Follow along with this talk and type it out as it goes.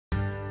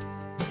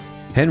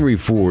Henry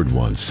Ford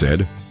once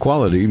said,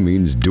 "Quality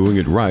means doing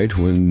it right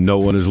when no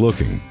one is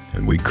looking,"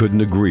 and we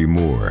couldn't agree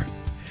more.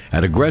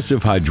 At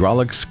Aggressive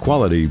Hydraulics,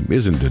 quality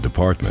isn't a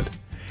department.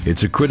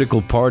 It's a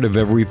critical part of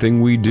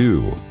everything we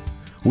do.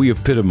 We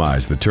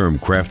epitomize the term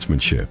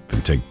craftsmanship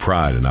and take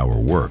pride in our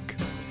work.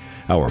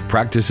 Our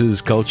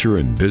practices, culture,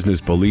 and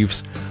business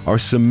beliefs are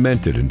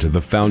cemented into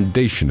the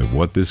foundation of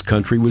what this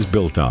country was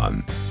built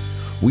on.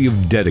 We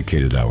have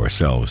dedicated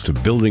ourselves to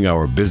building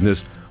our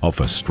business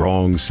off a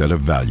strong set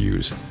of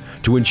values,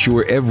 to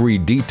ensure every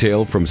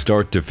detail from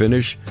start to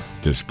finish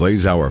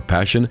displays our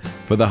passion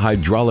for the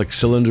hydraulic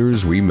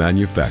cylinders we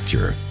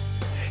manufacture.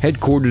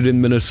 Headquartered in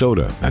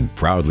Minnesota and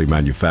proudly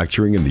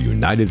manufacturing in the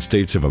United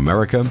States of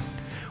America,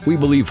 we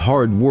believe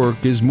hard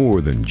work is more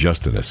than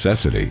just a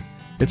necessity.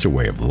 It's a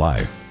way of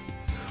life.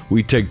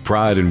 We take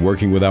pride in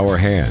working with our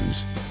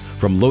hands,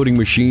 from loading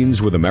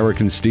machines with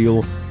American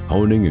steel,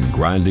 honing and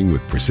grinding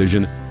with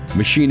precision,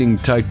 machining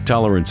tight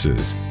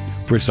tolerances,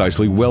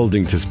 precisely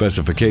welding to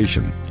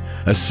specification,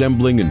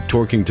 assembling and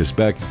torquing to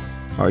spec,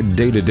 are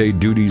day-to-day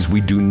duties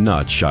we do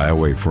not shy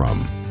away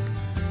from.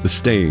 The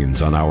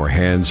stains on our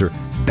hands are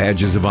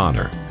badges of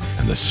honor,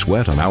 and the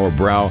sweat on our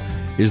brow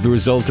is the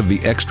result of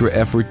the extra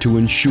effort to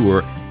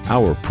ensure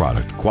our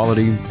product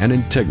quality and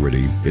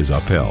integrity is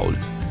upheld.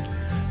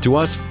 To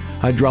us,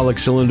 hydraulic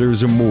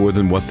cylinders are more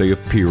than what they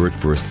appear at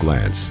first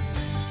glance.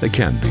 They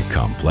can be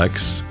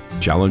complex,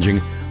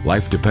 challenging,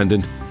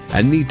 life-dependent,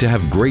 and need to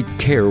have great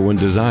care when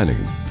designing.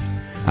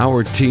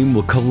 Our team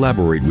will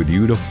collaborate with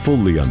you to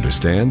fully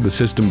understand the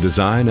system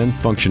design and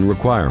function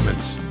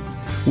requirements.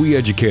 We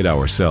educate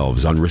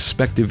ourselves on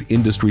respective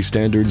industry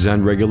standards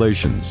and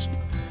regulations.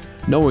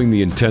 Knowing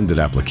the intended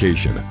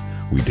application,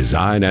 we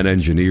design and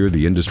engineer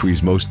the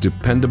industry's most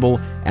dependable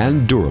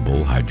and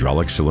durable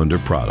hydraulic cylinder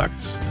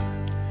products.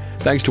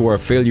 Thanks to our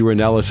failure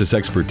analysis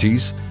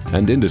expertise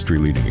and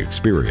industry-leading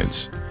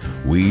experience,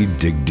 we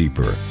dig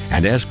deeper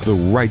and ask the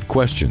right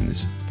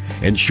questions,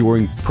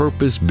 ensuring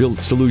purpose-built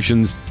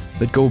solutions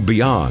that go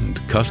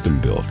beyond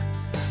custom-built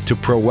to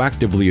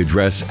proactively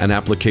address an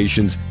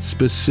application's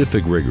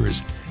specific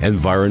rigors,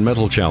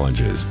 environmental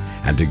challenges,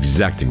 and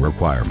exacting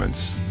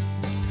requirements.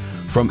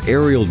 From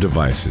aerial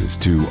devices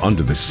to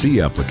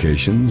under-the-sea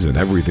applications and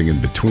everything in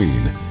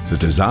between, the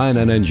design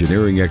and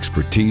engineering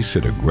expertise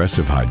at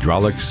Aggressive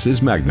Hydraulics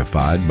is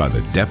magnified by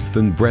the depth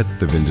and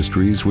breadth of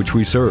industries which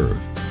we serve.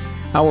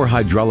 Our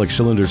hydraulic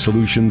cylinder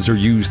solutions are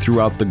used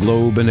throughout the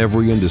globe in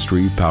every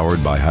industry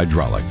powered by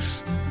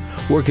hydraulics.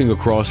 Working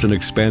across an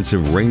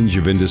expansive range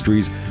of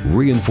industries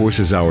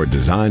reinforces our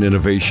design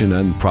innovation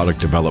and product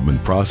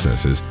development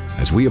processes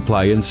as we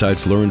apply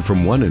insights learned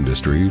from one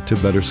industry to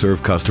better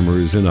serve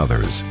customers in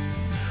others.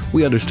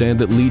 We understand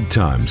that lead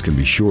times can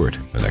be short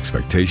and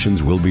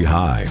expectations will be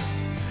high.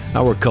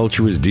 Our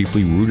culture is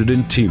deeply rooted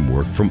in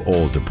teamwork from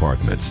all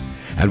departments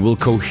and will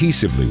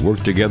cohesively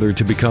work together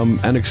to become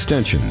an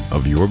extension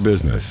of your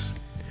business.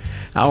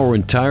 Our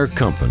entire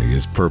company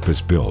is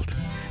purpose-built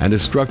and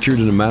is structured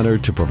in a manner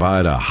to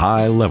provide a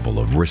high level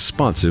of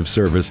responsive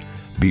service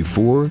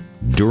before,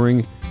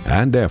 during,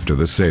 and after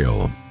the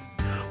sale.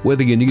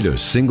 Whether you need a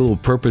single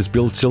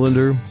purpose-built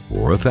cylinder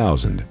or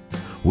 1,000,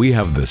 we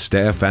have the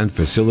staff and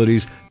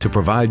facilities to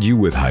provide you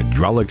with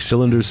hydraulic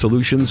cylinder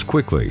solutions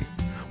quickly,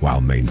 while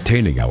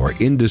maintaining our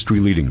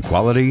industry-leading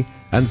quality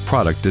and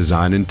product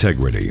design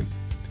integrity.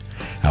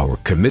 Our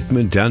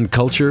commitment and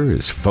culture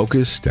is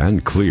focused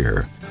and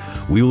clear.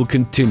 We will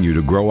continue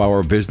to grow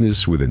our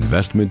business with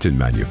investment in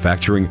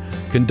manufacturing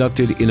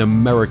conducted in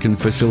American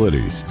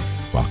facilities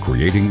while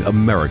creating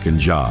American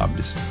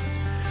jobs.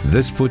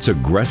 This puts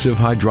Aggressive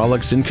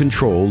Hydraulics in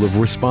control of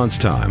response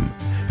time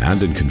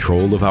and in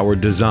control of our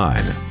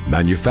design,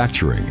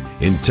 manufacturing,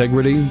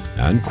 integrity,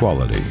 and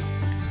quality.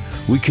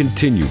 We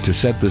continue to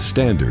set the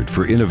standard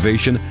for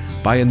innovation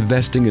by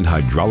investing in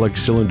hydraulic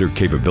cylinder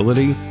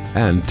capability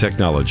and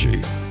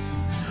technology.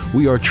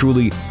 We are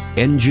truly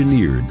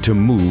engineered to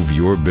move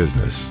your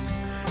business,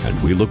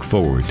 and we look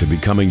forward to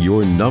becoming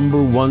your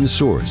 #1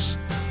 source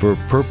for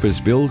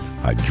purpose-built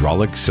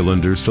hydraulic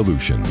cylinder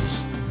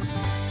solutions.